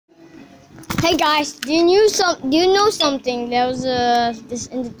Hey guys, do you know something? There was this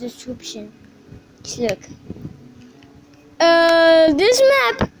in the description. Just look. This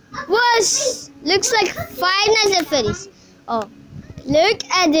map looks like Five Nights at Freddy's. Oh, look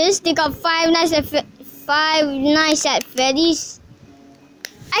at this. They got Five Nights at Freddy's.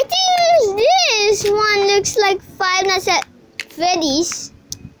 I think this one looks like Five Nights at Freddy's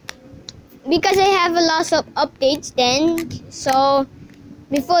because they have a lot of updates then. So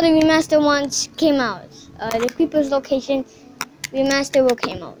before the remaster ones came out, the Creeper's Location remaster will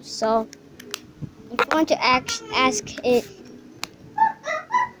came out. So if you want to ask it.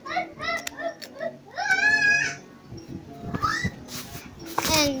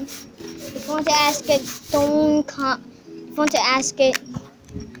 And if you want to ask it, if you want to ask it,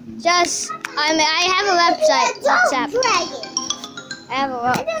 just I have a website. WhatsApp. I have a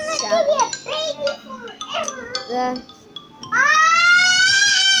WhatsApp.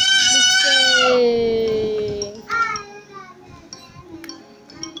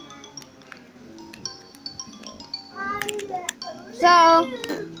 So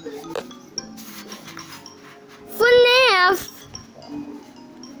Fnaf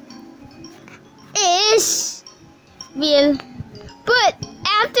is real, but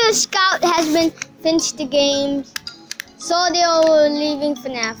after Scout has been finished the game, so they're leaving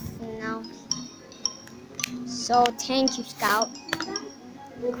Fnaf now. So thank you, Scout.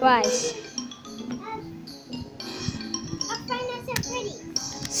 Christ.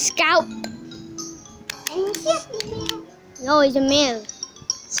 Scout. No, he's a male.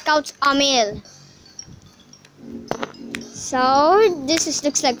 Scouts are male. So this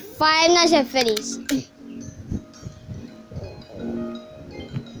looks like Five Nights at Freddy's.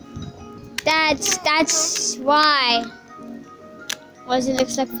 That's why. Why does it look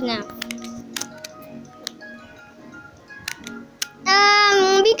like Fnaf?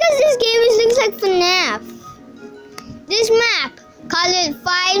 Because this game looks like Fnaf. This map, call it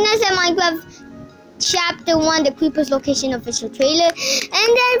Five Nights at Minecraft Chapter 1, the Creeper's Location official trailer, and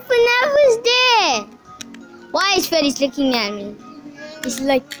then Fnaf was there. Why is Freddy's looking at me? He's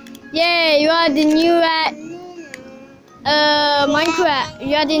like, yeah, you are the new at Minecraft.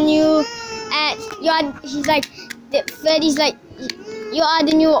 You are the new at he's like, Freddy's like, you are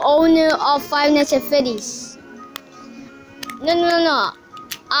the new owner of Five Nights at Freddy's. No.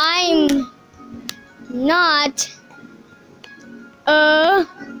 I'm not a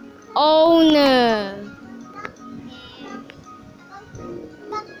owner.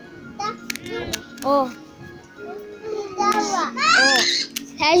 Oh.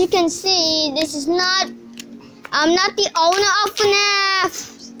 As you can see, I'm not the owner of Fnaf.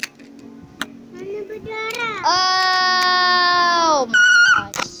 Oh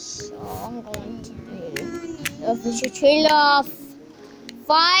my gosh. So I'm going to do the official trailer of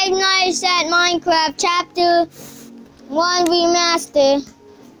Five Nights at Minecraft Chapter 1 Remaster.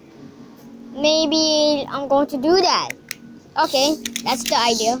 Maybe I'm going to do that. Okay, that's the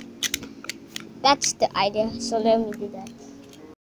idea. So let me do that.